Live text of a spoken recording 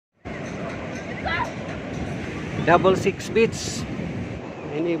Double Six Beach.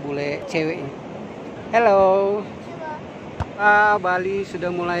 Ini bule cewek. Halo. Bali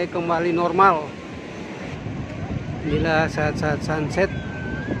sudah mulai kembali normal. Inilah saat-saat sunset.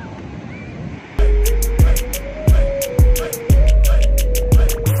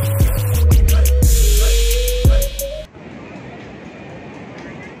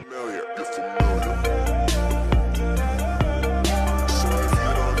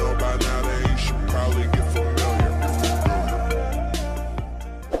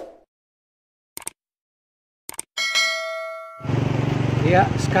 Ya,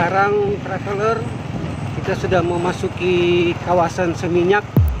 sekarang traveler kita sudah memasuki kawasan Seminyak.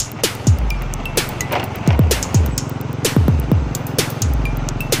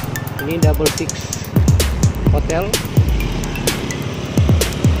 Ini Double Six Hotel.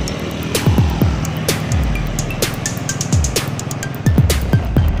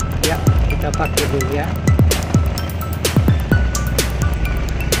 Ya, kita pakai dulu ya.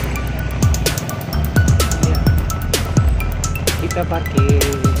 Kita parkir.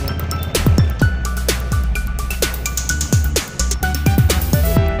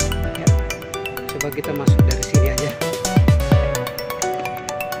 Ya, coba kita masuk dari sini aja.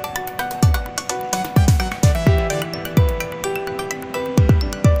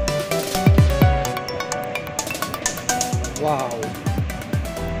 Wow.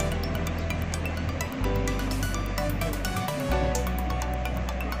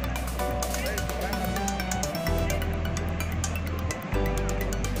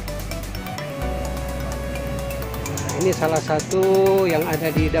 Ini salah satu yang ada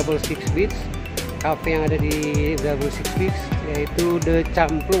di Double Six Beach, cafe yang ada di Double Six Beach, yaitu The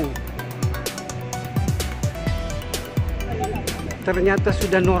Camplung. Ternyata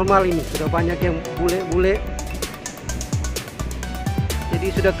sudah normal ini, sudah banyak yang bule-bule. Jadi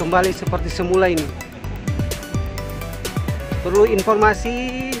sudah kembali seperti semula ini. Perlu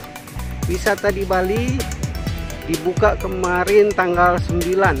informasi, wisata di Bali dibuka kemarin tanggal 9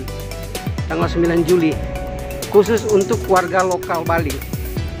 Juli. Khusus untuk warga lokal Bali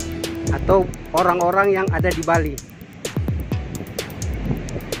atau orang-orang yang ada di Bali.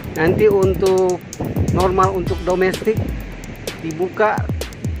 Nanti untuk normal untuk domestik dibuka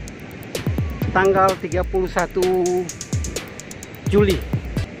tanggal 31 Juli.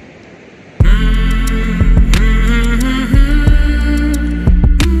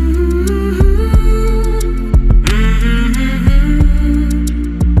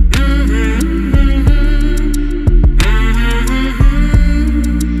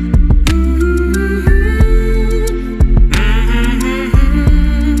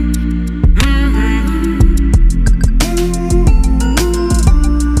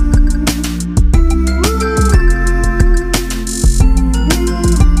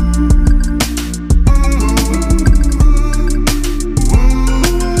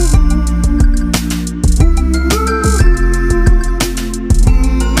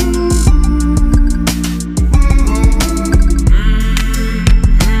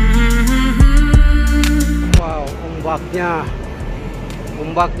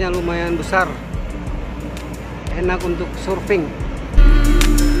 Ombaknya lumayan besar, enak untuk surfing.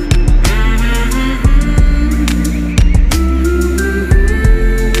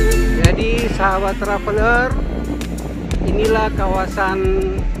 Jadi sahabat traveler, inilah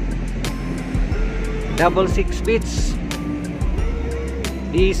kawasan Double Six Beach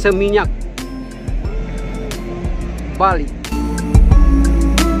di Seminyak, Bali.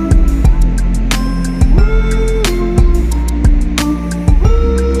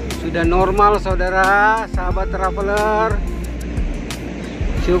 Sudah normal saudara, sahabat traveler.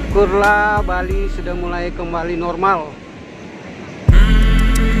 Syukurlah Bali sudah mulai kembali normal.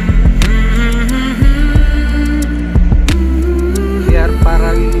 Biar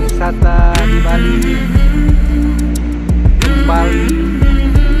para wisata di Bali kembali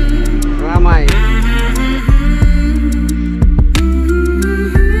ramai.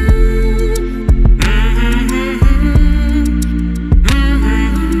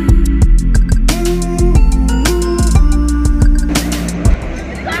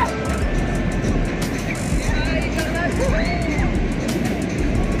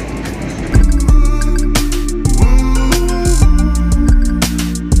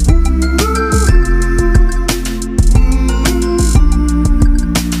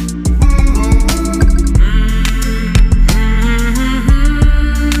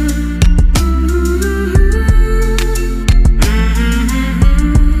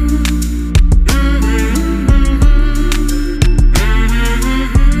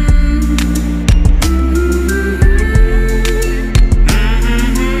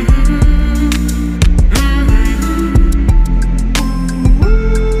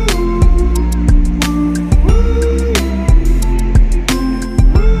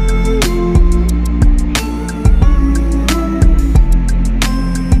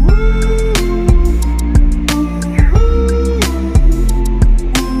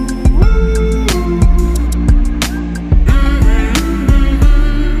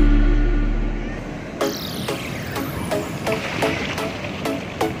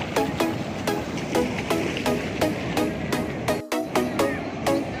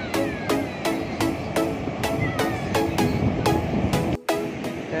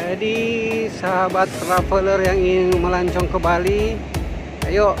 sahabat traveler yang ingin melancong ke Bali,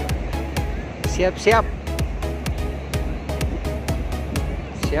 ayo siap-siap,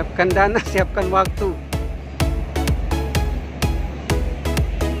 siapkan dana, siapkan waktu.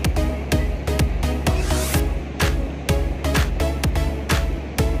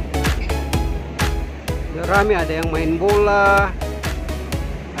 Udah rame, ada yang main bola,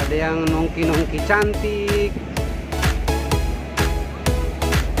 ada yang nongki-nongki cantik.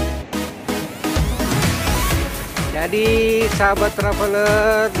 Jadi sahabat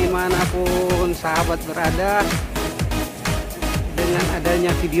traveler dimanapun sahabat berada, dengan adanya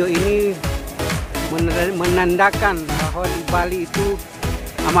video ini menandakan bahwa di Bali itu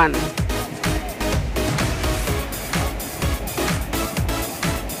aman.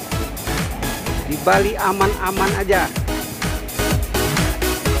 Di Bali aman-aman aja.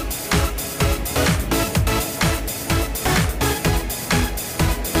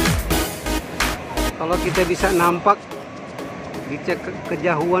 Kalau kita bisa nampak di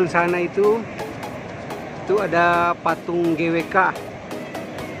kejauhan sana itu ada patung GWK,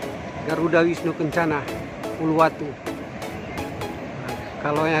 Garuda Wisnu Kencana, Uluwatu.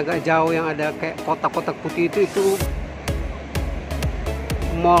 Kalau yang agak jauh yang ada kayak kotak-kotak putih itu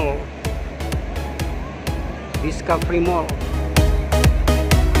mall, Discovery Mall.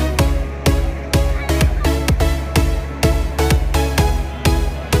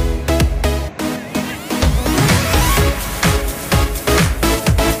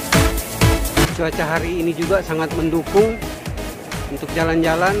 Cuaca hari ini juga sangat mendukung untuk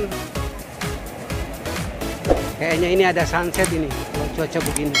jalan-jalan. Kayaknya ini ada sunset ini kalau cuaca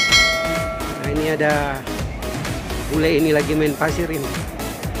begini. Nah, ini ada bule ini lagi main pasir ini.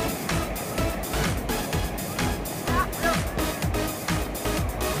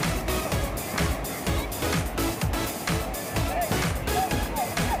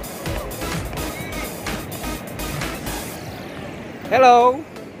 Hello.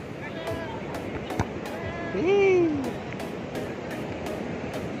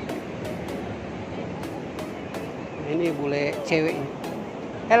 Ini bule cewek.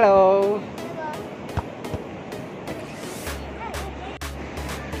 Hello.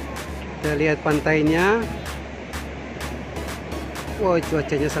 Kita lihat pantainya. Wow,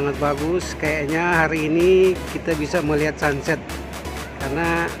 cuacanya sangat bagus. Kayaknya hari ini kita bisa melihat sunset,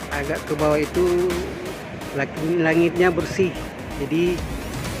 karena agak ke bawah itu langitnya bersih. Jadi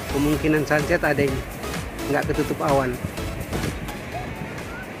kemungkinan sunset ada, nggak ketutup awan.